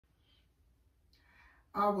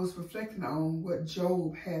I was reflecting on what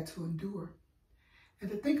Job had to endure. And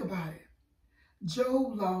to think about it,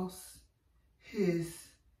 Job lost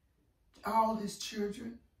all his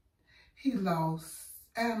children. He lost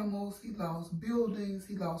animals. He lost buildings.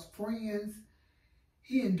 He lost friends.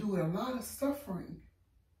 He endured a lot of suffering.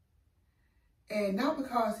 And not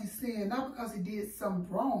because he sinned, not because he did something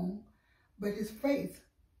wrong, but his faith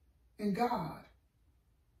in God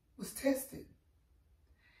was tested.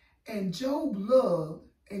 And Job loved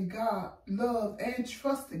and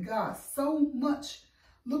trusted God so much.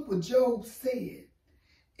 Look what Job said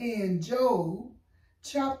in Job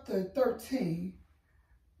chapter 13,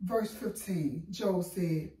 verse 15. Job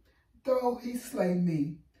said, though he slay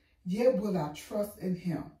me, yet will I trust in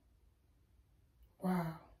him.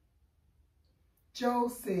 Wow.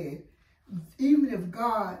 Job said, even if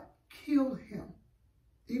God killed him,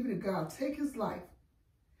 even if God take his life,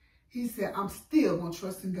 he said, I'm still going to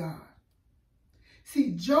trust in God.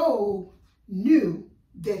 See, Job knew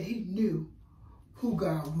that he knew who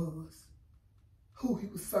God was, who he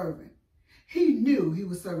was serving. He knew he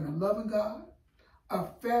was serving a loving God, a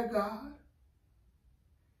fair God,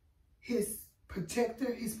 his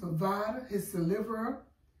protector, his provider, his deliverer,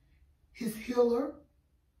 his healer,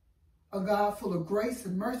 a God full of grace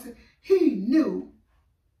and mercy. He knew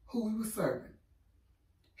who he was serving.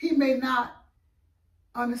 He may not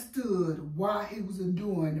understood why he was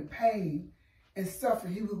enduring the pain and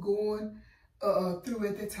suffering he was going through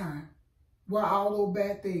at that time. Why all those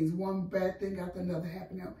bad things, one bad thing after another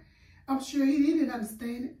happened to him. I'm sure he didn't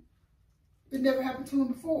understand it. It never happened to him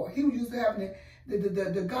before. He was used to having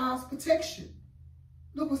the God's protection.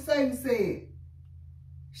 Look what Satan said.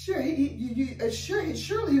 Surely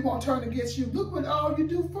he won't turn against you. Look what all you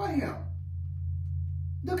do for him.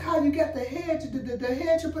 Look how you got the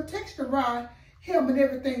hedge of protection around him and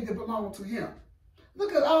everything that belonged to him.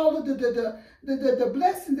 Look at all of the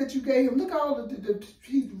blessing that you gave him. Look at all of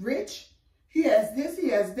he's rich. He has this, he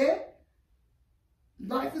has that.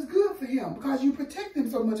 Life is good for him because you protect him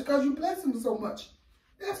so much, because you bless him so much.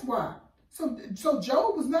 That's why. So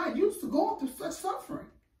Job was not used to going through such suffering.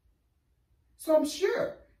 So I'm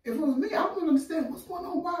sure if it was me, I wouldn't understand what's going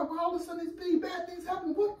on. Why all of a sudden these bad things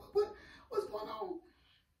happen? What's going on?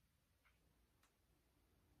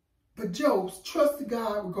 But Job trusted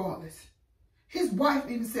God regardless. His wife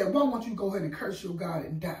even said, why won't you go ahead and curse your God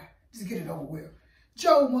and die? Just get it over with.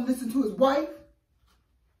 Job wouldn't listen to his wife.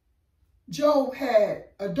 Job had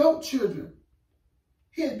adult children.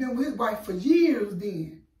 He had been with his wife for years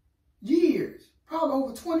then. Years. Probably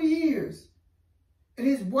over 20 years. And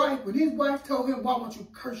when his wife told him, why won't you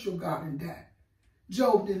curse your God and die?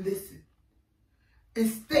 Job didn't listen.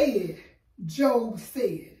 Instead, Job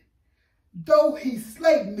said, though he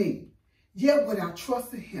slay me, yet would I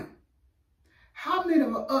trust in him. How many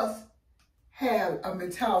of us have a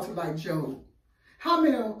mentality like Job? How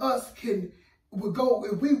many of us would go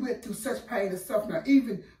if we went through such pain and suffering, or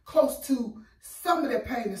even close to some of that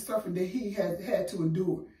pain and suffering that he has had to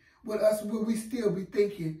endure? Will we still be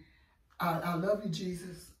thinking, I love you,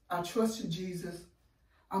 Jesus. I trust you, Jesus.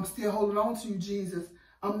 I'm still holding on to you, Jesus.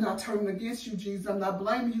 I'm not turning against you, Jesus. I'm not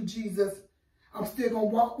blaming you, Jesus. I'm still going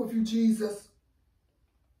to walk with you, Jesus.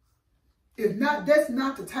 If not, that's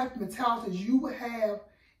not the type of mentality you would have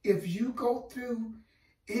if you go through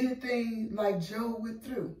anything like Job went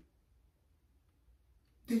through.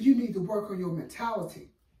 Then you need to work on your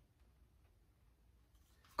mentality.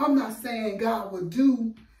 I'm not saying God will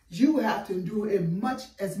do, you have to endure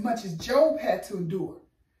as much as Job had to endure.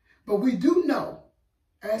 But we do know,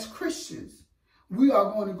 as Christians, we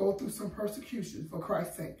are going to go through some persecution for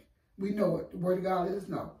Christ's sake. We know it. The Word of God let us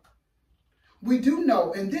know. We do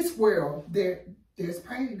know in this world there's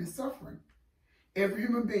pain and suffering. Every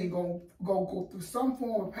human being going to go through some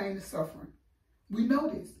form of pain and suffering. We know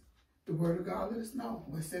this. The Word of God let us know.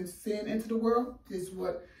 When sin into the world, this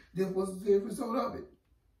was the result of it.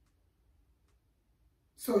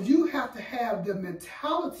 So you have to have the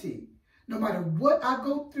mentality, no matter what I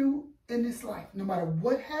go through in this life, no matter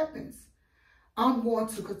what happens, I'm going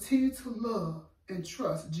to continue to love and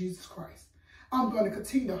trust Jesus Christ. I'm going to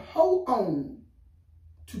continue to hold on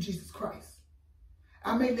to Jesus Christ.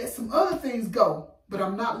 I may let some other things go, but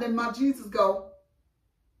I'm not letting my Jesus go.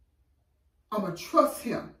 I'm going to trust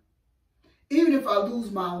him. Even if I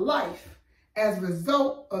lose my life as a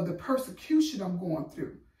result of the persecution I'm going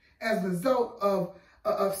through, as a result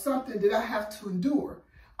of something that I have to endure,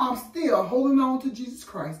 I'm still holding on to Jesus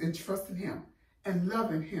Christ and trusting him and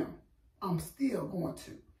loving him. I'm still going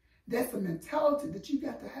to. That's a mentality that you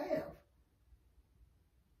got to have.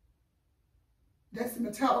 That's the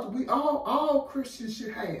mentality we all Christians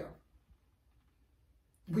should have.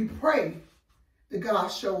 We pray that God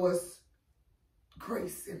show us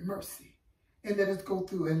grace and mercy and let us go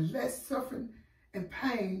through and less suffering and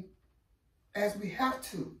pain as we have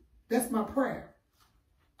to. That's my prayer.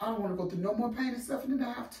 I don't want to go through no more pain and suffering than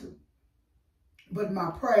I have to. But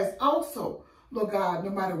my prayer is also, Lord God,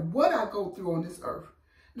 no matter what I go through on this earth,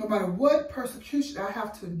 no matter what persecution I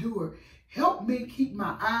have to endure, help me keep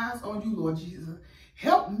my eyes on you, Lord Jesus.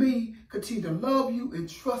 Help me continue to love you and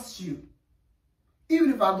trust you.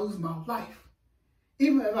 Even if I lose my life,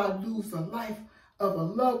 even if I lose the life of a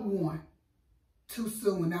loved one too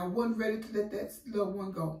soon, I wasn't ready to let that loved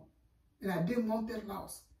one go, and I didn't want that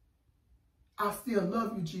loss. I still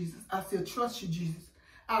love you, Jesus. I still trust you, Jesus.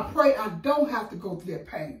 I pray I don't have to go through that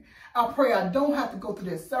pain. I pray I don't have to go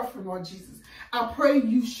through that suffering, Lord Jesus. I pray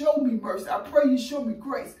you show me mercy. I pray you show me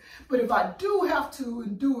grace. But if I do have to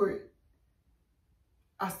endure it,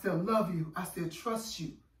 I still love you. I still trust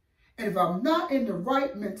you. And if I'm not in the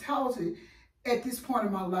right mentality at this point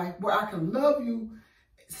in my life where I can love you,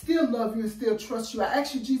 and still trust you, I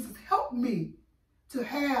ask you, Jesus, help me to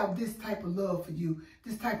have this type of love for you,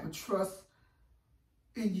 this type of trust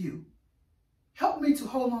in you. Help me to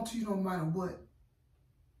hold on to you no matter what.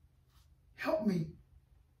 Help me.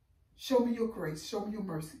 Show me your grace. Show me your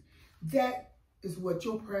mercy. That is what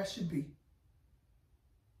your prayer should be.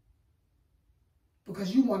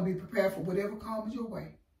 Because you want to be prepared for whatever comes your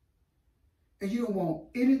way. And you don't want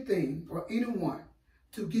anything or anyone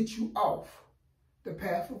to get you off the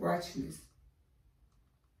path of righteousness.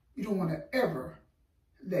 You don't want to ever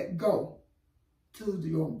let go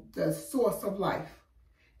to the source of life.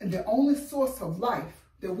 And the only source of life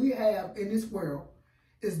that we have in this world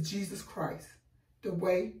is Jesus Christ, the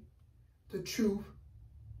way, the truth,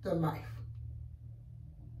 the life.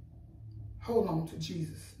 Hold on to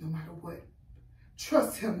Jesus no matter what.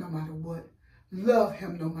 Trust him no matter what. Love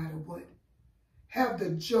him no matter what. Have the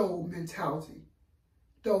Job mentality.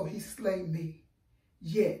 Though he slay me,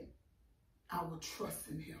 yet I will trust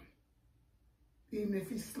in him. Even if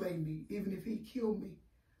he slay me, even if he kill me,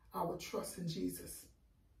 I will trust in Jesus.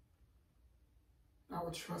 I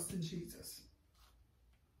will trust in Jesus.